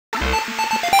Hey,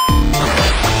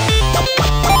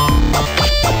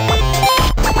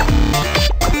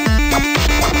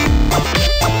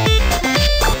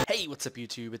 what's up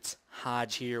YouTube? It's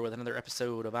Hodge here with another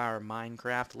episode of our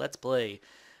Minecraft Let's Play.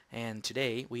 And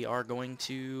today we are going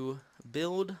to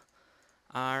build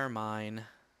our mine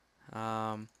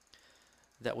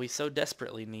that we so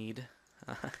desperately need.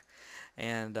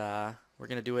 And we're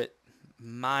going to do it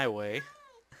my way.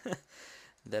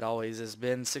 That always has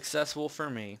been successful for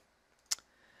me.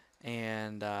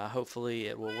 And hopefully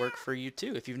it will work for you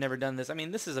too. If you've never done this, I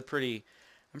mean, this is I'm pretty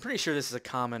sure this is a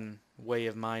common way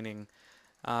of mining.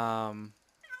 But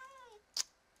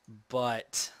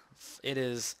it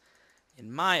is,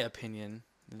 in my opinion,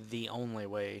 the only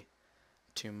way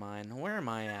to mine. Where am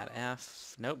I at?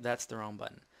 F? Nope, that's the wrong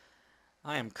button.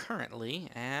 I am currently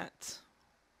at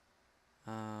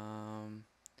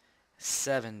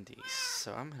 70.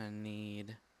 So I'm gonna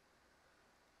need.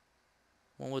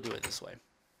 Well, we'll do it this way.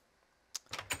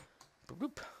 Boop,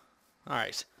 boop. All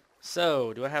right.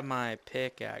 So, do I have my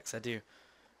pickaxe? I do.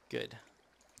 Good.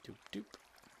 Doop doop.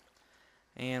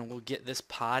 And we'll get this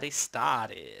party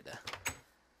started.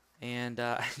 And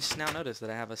I just now noticed that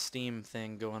I have a Steam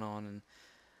thing going on, and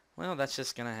well, that's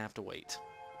just gonna have to wait.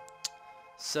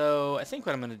 So I think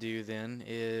what I'm gonna do then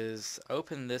is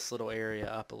open this little area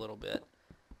up a little bit,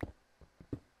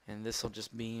 and this will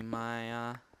just be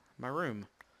my my room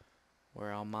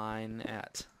where I'll mine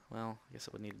at. Well, I guess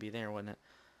it would need to be there, wouldn't it?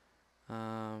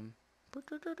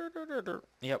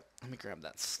 Yep. Let me grab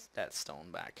that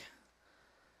stone back.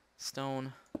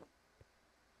 Stone.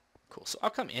 Cool. So I'll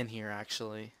come in here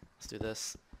actually. Let's do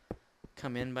this.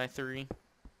 Come in by 3.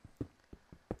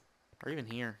 Or even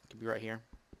here. Could be right here.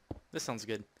 This sounds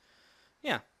good.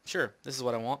 Yeah, sure. This is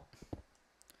what I want.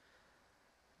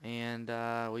 And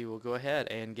we will go ahead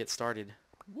and get started.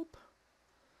 Whoop.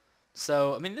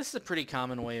 So, I mean, this is a pretty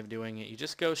common way of doing it. You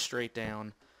just go straight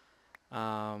down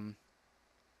to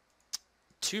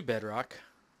bedrock.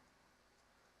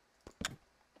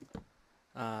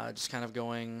 Just kind of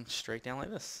going straight down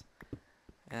like this.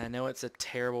 And I know it's a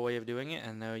terrible way of doing it.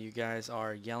 I know you guys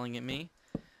are yelling at me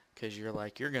because you're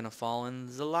like, you're going to fall in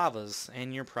the lavas.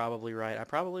 And you're probably right. I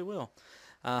probably will.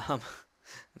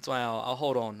 That's why I'll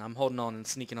hold on. I'm holding on and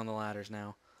sneaking on the ladders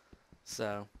now.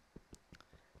 So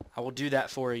I will do that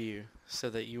for you so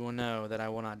that you will know that I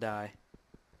will not die.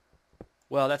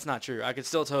 Well, that's not true. I could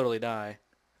still totally die.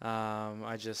 And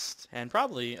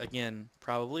probably, again,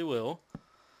 probably will.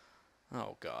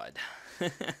 Oh, God.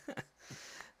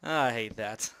 I hate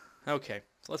that. Okay,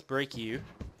 so let's break you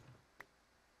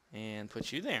and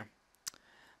put you there.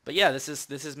 But yeah, this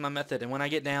is my method. And when I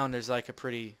get down, there's like a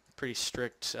pretty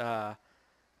strict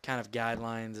kind of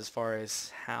guidelines as far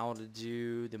as how to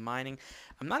do the mining.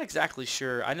 I'm not exactly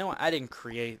sure. I know I didn't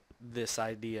create this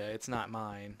idea. It's not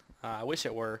mine. I wish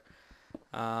it were,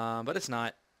 but it's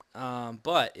not.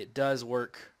 But it does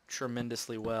work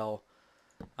tremendously well.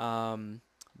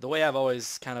 The way I've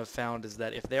always kind of found is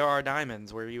that if there are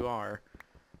diamonds where you are,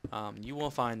 you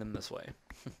will find them this way.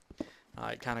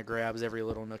 It kind of grabs every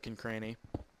little nook and cranny.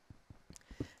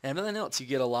 And everything else, you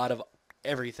get a lot of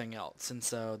everything else. And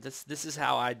so this is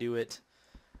how I do it.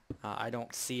 I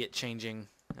don't see it changing.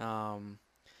 You know,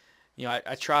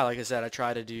 I try, like I said, I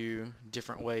try to do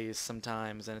different ways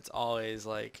sometimes, and it's always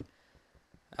like,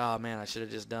 oh man, I should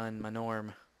have just done my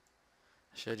norm.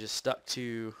 I should have just stuck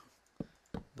to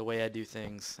the way I do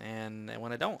things, and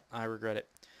when I don't, I regret it.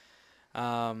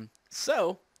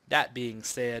 So that being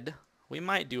said, we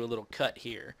might do a little cut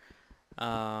here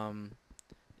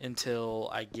until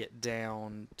I get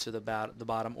down to the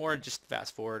bottom, or just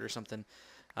fast forward or something.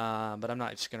 But I'm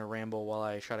not just gonna ramble while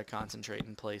I try to concentrate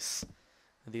and place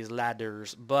these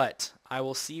ladders, but I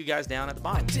will see you guys down at the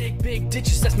bottom. Dig big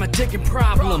ditches, that's my digging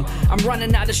problem. I'm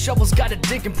running out of shovels, got a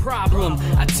digging problem.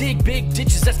 I dig big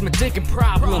ditches, that's my digging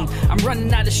problem. I'm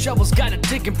running out of shovels, got a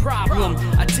digging problem.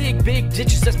 I dig big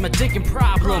ditches, that's my digging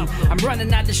problem. I'm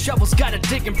running out of shovels, got a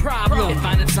digging problem. If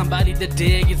finding somebody to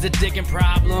dig is a digging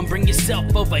problem, bring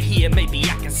yourself over here, maybe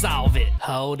I can solve it.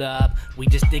 Hold up, we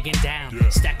just digging down,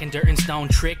 stacking dirt and stone,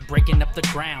 trick breaking up the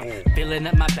ground, filling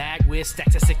up my bag with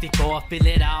stacks of 64, fill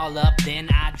it all up, then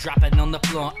I drop it on the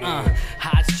floor.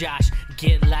 hojjosh,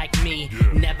 get like me.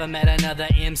 Never met another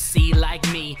MC like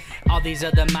me. All these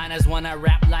other miners wanna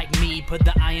rap like me. Put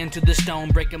the iron to the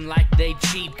stone, break them like they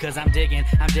cheap. Cause I'm digging,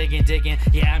 digging.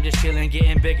 Yeah, I'm just chilling,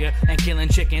 getting bigger and killing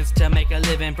chickens to make a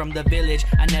living from the village.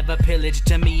 I never pillage,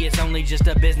 to me it's only just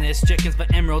a business. Chickens for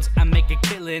emeralds, I make a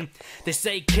killing. They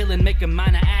say killing make a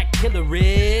miner act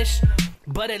killerish.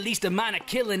 but at least mine are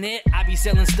killing it. I be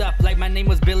selling stuff like my name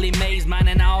was Billy Mays,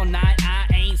 mining all night. I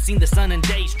ain't seen the sun in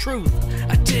days. Truth,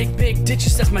 I dig big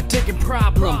ditches, that's my digging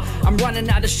problem. I'm running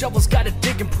out of shovels, got a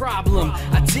digging problem.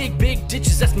 I dig big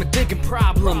ditches, that's my digging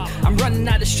problem. I'm running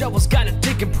out of shovels, got a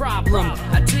digging problem.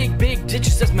 I dig big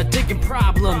ditches, that's my digging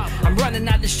problem. I'm running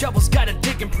out of shovels, got a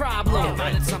digging problem.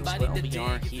 Finding somebody to We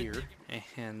are dig. here,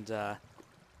 and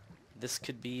this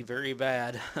could be very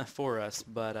bad for us,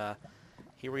 but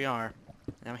here we are.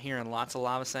 I'm hearing lots of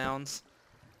lava sounds,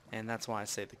 and that's why I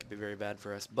say that could be very bad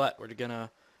for us. But we're gonna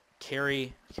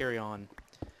carry on.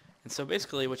 And so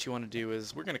basically, what you want to do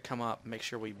is we're gonna come up, and make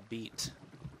sure we beat.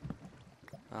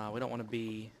 We don't want to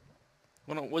be.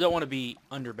 We don't want to be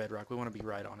under bedrock. We want to be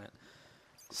right on it.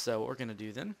 So what we're gonna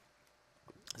do then?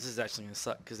 This is actually gonna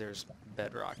suck because there's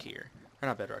bedrock here, or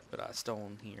not bedrock, but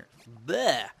stone here.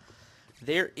 Bleh!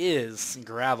 There is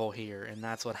gravel here, and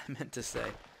that's what I meant to say.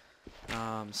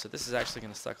 So this is actually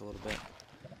going to suck a little bit.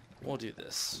 We'll do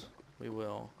this. We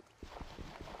will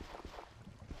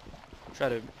try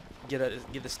to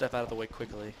get this stuff out of the way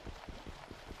quickly.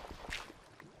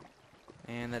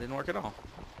 And that didn't work at all.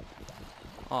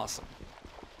 Awesome.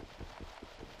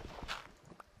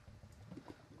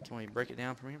 Can we break it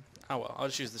down from here? Oh well, I'll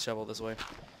just use the shovel this way.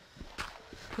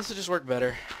 This will just work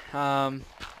better.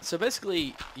 So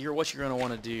basically, what you're going to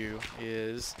want to do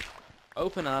is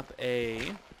open up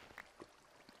a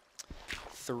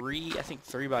 3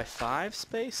 by 5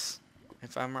 space,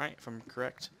 if I'm right, if I'm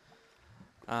correct,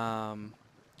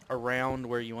 around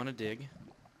where you want to dig.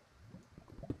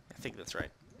 I think that's right.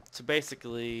 So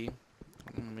basically,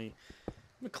 let me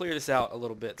clear this out a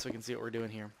little bit so we can see what we're doing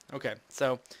here. Okay,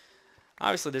 so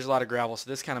obviously there's a lot of gravel, so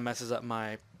this kind of messes up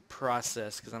my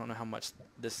process because I don't know how much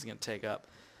this is going to take up.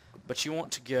 But you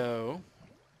want to go,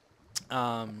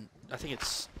 I think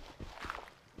it's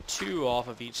 2 off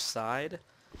of each side.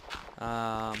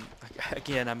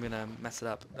 Again, I'm going to mess it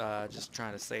up just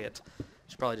trying to say it.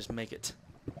 Should probably just make it.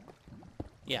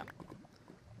 Yeah.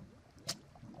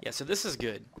 Yeah, so this is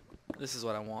good. This is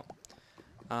what I want.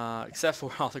 Except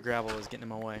for all the gravel is getting in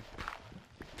my way.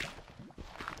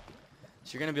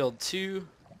 So you're going to build 2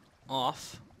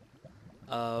 off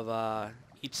of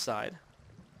each side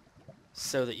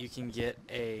so that you can get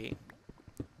a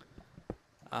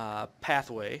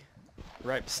pathway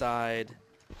right beside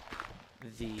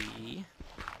the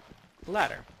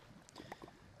ladder.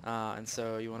 And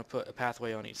so you want to put a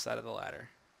pathway on each side of the ladder,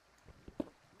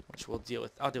 which we'll deal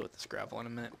with. I'll deal with this gravel in a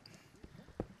minute.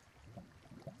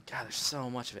 God, there's so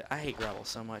much of it. I hate gravel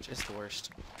so much. It's the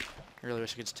worst. I really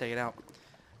wish I could just take it out.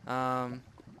 And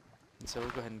so we'll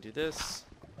go ahead and do this.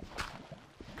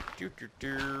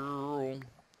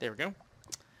 There we go.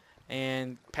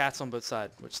 And paths on both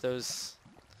sides, which those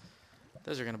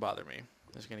are going to bother me.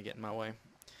 Those are going to get in my way.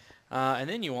 And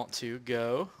then you want to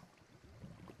go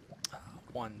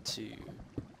 1, 2. Make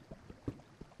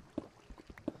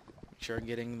sure I'm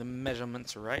getting the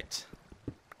measurements right.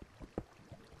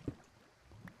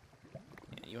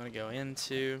 And you want to go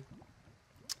into,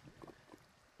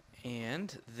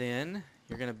 and then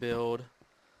you're going to build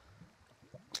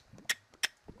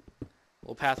a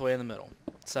little pathway in the middle.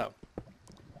 So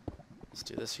let's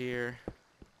do this here.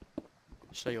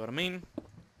 Show you what I mean.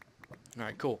 All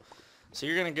right, cool. So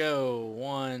you're gonna go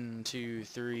 1, 2,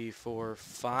 3, 4,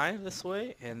 5 this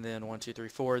way, and then 1, 2, 3,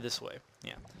 4 this way.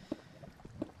 Yeah.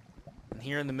 And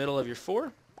here in the middle of your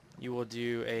 4, you will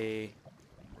do a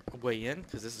way in,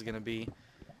 because this is gonna be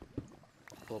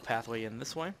a little pathway in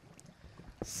this way.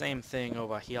 Same thing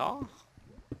over here.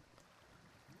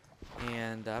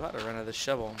 And I'm about to run out of the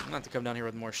shovel. I'm gonna have to come down here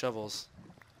with more shovels,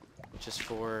 just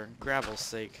for gravel's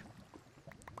sake.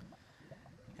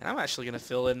 And I'm actually going to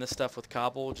fill in this stuff with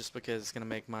cobble just because it's going to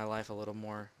make my life a little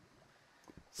more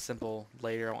simple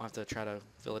later. I won't have to try to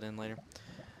fill it in later.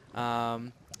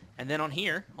 And then on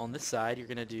here, on this side, you're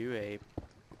going to do a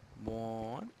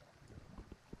 1,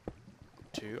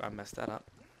 2. I messed that up.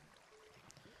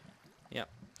 Yep,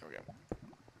 there we go.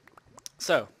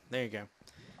 So, there you go.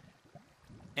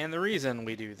 And the reason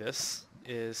we do this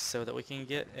is so that we can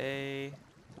get a...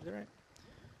 Is that right?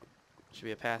 Should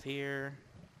be a path here.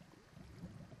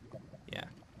 Yeah.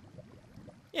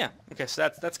 Yeah. Okay. So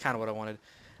that's kind of what I wanted.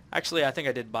 Actually, I think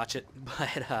I did botch it, but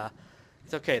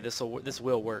it's okay. This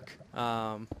will work.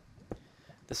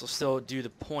 This will still do the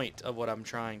point of what I'm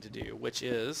trying to do, which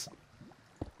is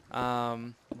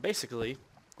basically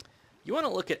you want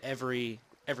to look at every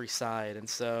side, and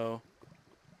so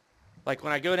like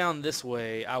when I go down this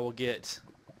way, I'll get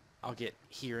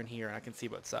here and here, and I can see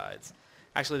both sides.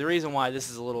 Actually, the reason why this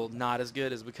is a little not as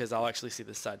good is because I'll actually see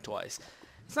this side twice.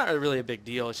 It's not really a big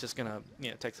deal. It's just gonna,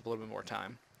 takes up a little bit more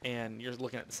time. and you're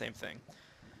looking at the same thing.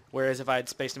 Whereas if I had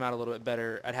spaced them out a little bit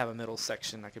better, I'd have a middle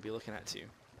section I could be looking at too.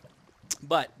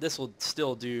 But this will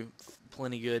still do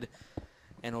plenty good,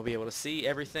 and we'll be able to see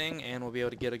everything, and we'll be able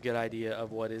to get a good idea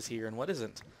of what is here and what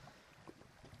isn't.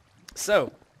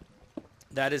 So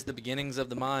that is the beginnings of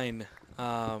the mine.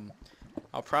 I'll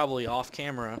probably off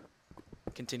camera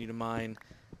continue to mine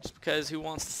just because who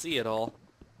wants to see it all,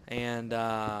 and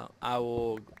I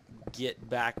will get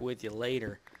back with you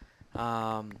later.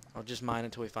 I'll just mine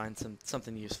until we find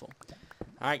something useful.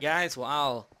 Alright guys,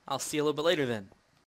 well I'll see you a little bit later then.